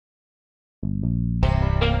Hey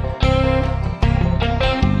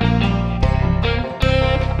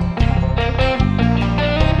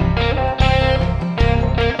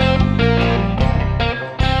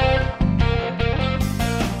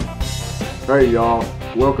y'all,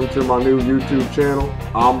 welcome to my new YouTube channel.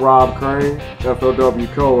 I'm Rob Crane,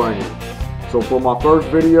 FLW Co-Angler. So for my first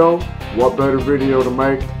video, what better video to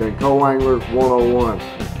make than Co-Angler 101.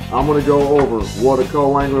 I'm going to go over what a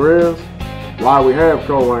co-angler is, why we have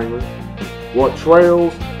co-anglers, what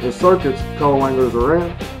trails and circuits co-anglers are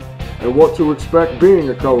in, and what to expect being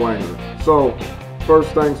a co-angler. So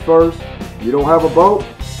first things first, you don't have a boat?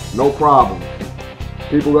 No problem.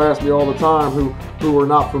 People ask me all the time who are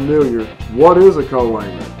not familiar, what is a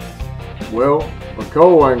co-angler? Well, a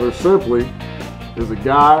co-angler simply is a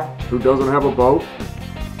guy who doesn't have a boat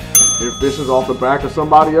and fishes off the back of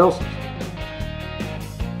somebody else's.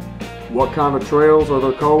 What kind of trails are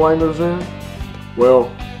there co-anglers in?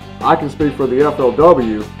 Well, I can speak for the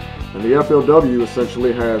FLW, and the FLW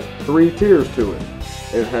essentially has three tiers to it.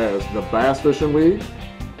 It has the Bass Fishing League,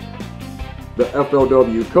 the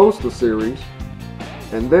FLW Coastal Series,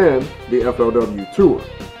 and then the FLW Tour.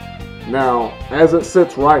 Now, as it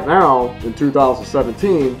sits right now in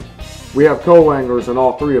 2017, we have co-anglers in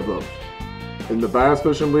all three of those. In the Bass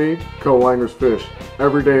Fishing League, co-anglers fish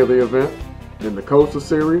every day of the event. In the Coastal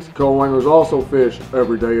Series, co-anglers also fish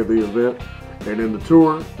every day of the event. And in the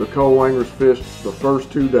Tour, the co-anglers fish the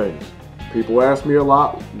first 2 days. People ask me a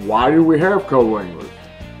lot, why do we have co-anglers?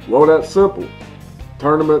 Well, that's simple.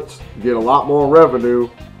 Tournaments get a lot more revenue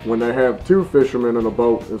when they have 2 fishermen in a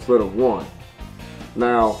boat instead of 1.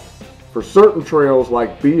 Now, for certain trails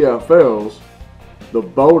like BFLs, the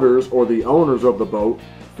boaters or the owners of the boat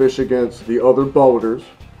fish against the other boaters,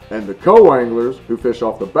 and the co-anglers who fish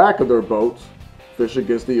off the back of their boats fish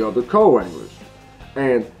against the other co-anglers.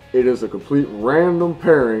 And it is a complete random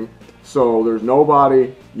pairing, so there's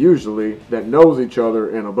nobody usually that knows each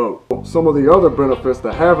other in a boat. Some of the other benefits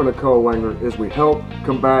to having a co-angler is we help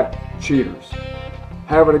combat cheaters.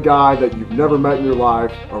 Having a guy that you've never met in your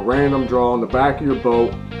life, a random draw in the back of your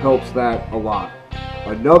boat, helps that a lot.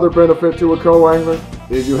 Another benefit to a co-angler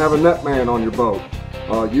is you have a net man on your boat.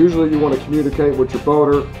 Usually you want to communicate with your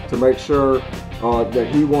boater to make sure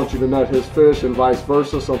that he wants you to net his fish and vice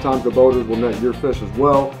versa. Sometimes the boaters will net your fish as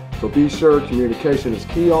well. So be sure communication is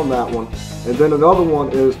key on that one. And then another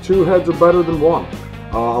one is 2 heads are better than 1.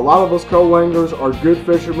 A lot of us co-anglers are good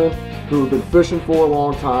fishermen who have been fishing for a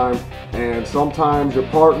long time, and sometimes your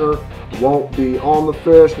partner won't be on the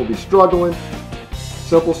fish, will be struggling.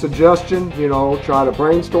 Simple suggestion, try to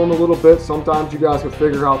brainstorm a little bit. Sometimes you guys can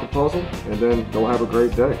figure out the puzzle, and then go have a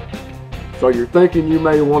great day. So you're thinking you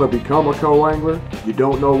may want to become a co-angler, you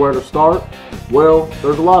don't know where to start? Well,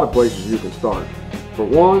 there's a lot of places you can start. For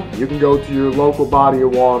one, you can go to your local body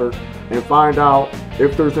of water and find out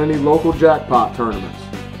if there's any local jackpot tournaments.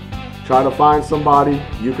 Try to find somebody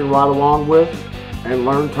you can ride along with and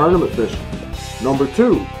learn tournament fishing. Number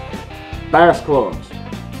 2, bass clubs.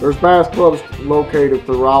 There's bass clubs located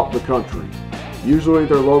throughout the country. Usually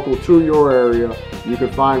they're local to your area. You can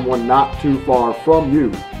find one not too far from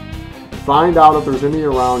you. Find out if there's any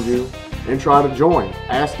around you and try to join.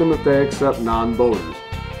 Ask them if they accept non-boaters.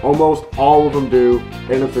 Almost all of them do,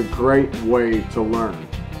 and it's a great way to learn.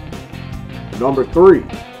 Number 3,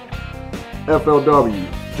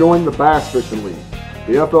 FLW. Join the Bass Fishing League.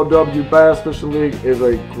 The FLW Bass Fishing League is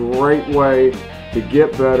a great way to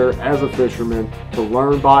get better as a fisherman, to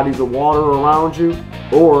learn bodies of water around you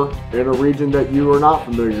or in a region that you are not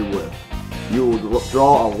familiar with. You will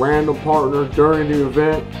draw a random partner during the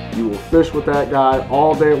event. You will fish with that guy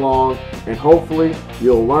all day long, and hopefully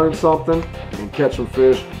you'll learn something and catch some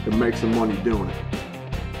fish and make some money doing it.